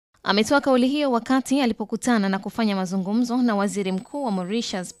Ametoa kauli hiyo wakati alipokutana na kufanya mazungumzo na Waziri Mkuu wa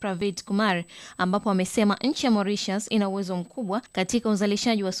Mauritius Pravind Kumar, ambapo amesema nchi ya Mauritius ina uwezo mkubwa katika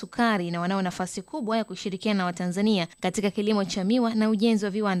uzalishaji wa sukari na wanao nafasi kubwa ya kushirikiana na Watanzania katika kilimo cha miwa na ujenzi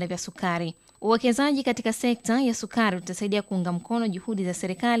wa viwanda vya sukari. Uwekezaji katika sekta ya sukari utasaidia kuunga mkono juhudi za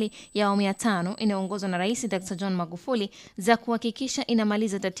serikali ya awamu ya 5 inayoongozwa na Rais Dr. John Magufuli za kuhakikisha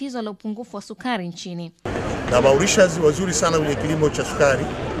inamaliza tatizo la upungufu wa sukari nchini. Na Mauritius wazuri sana kwenye kilimo cha sukari,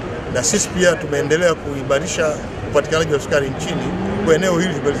 na sisi pia tumeendelea kuimarisha upatikanaji wa sukari nchini. Kwa eneo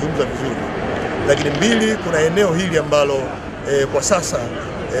hili tumelizungumza vizuri. Lakini mbili, kuna eneo hili ambalo kwa sasa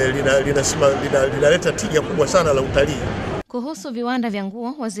linaleta tija kubwa sana la utalii. Kuhusu viwanda vya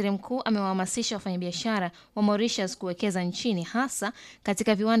nguo, Waziri Mkuu amewahamasisha wafanyabiashara wa Mauritius kuwekeza nchini, hasa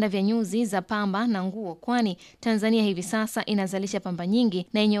katika viwanda vya nyuzi za pamba na nguo, kwani Tanzania hivi sasa inazalisha pamba nyingi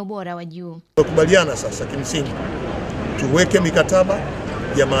na yenye ubora wa juu. Tukubaliana sasa kimsingi tuweke mikataba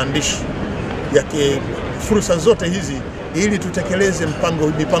ya maandishi ya fursa zote hizi ili tutekeleze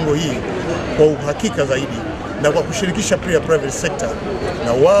mipango hii kwa uhakika zaidi na kwa kushirikisha pia private sector,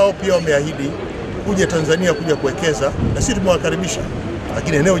 na wao pia wameahidi kuja Tanzania kuja kuwekeza, na sisi tumewakaribisha.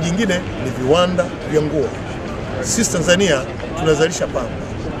 Lakini eneo jingine ni viwanda vya nguo. Sisi Tanzania tunazalisha pamba,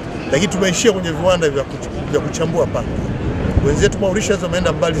 lakini tumeishia kwenye viwanda vya kuchambua pamba. Wenzetu Mauritius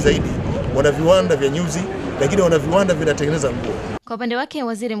wameenda mbali zaidi, wana viwanda vya nyuzi, lakini wana viwanda vinatengeneza nguo. Kwa upande wake,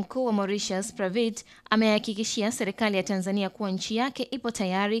 Waziri Mkuu wa Mauritius Pravind amehakikishia serikali ya Tanzania kuwa nchi yake ipo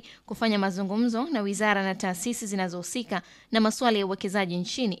tayari kufanya mazungumzo na wizara na taasisi zinazohusika na masuala ya uwekezaji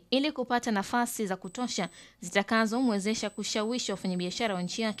nchini ili kupata nafasi za kutosha zitakazomwezesha kushawishi wafanyabiashara wa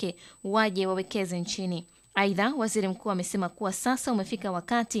nchi yake waje wawekeze nchini. Aidha, Waziri Mkuu amesema kuwa sasa umefika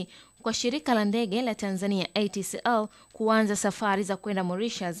wakati kwa shirika la ndege la Tanzania Atcl kuanza safari za kwenda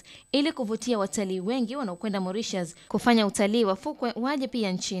Mauritius ili kuvutia watalii wengi wanaokwenda Mauritius kufanya utalii wa fukwe waje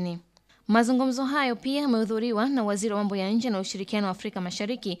pia nchini. Mazungumzo hayo pia yamehudhuriwa na Waziri wa Mambo ya Nje na Ushirikiano wa Afrika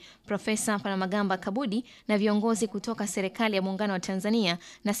Mashariki, Profesa Palamagamba Kabudi, na viongozi kutoka Serikali ya Muungano wa Tanzania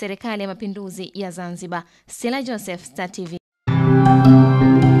na Serikali ya Mapinduzi ya Zanzibar. Stella Joseph, Star TV.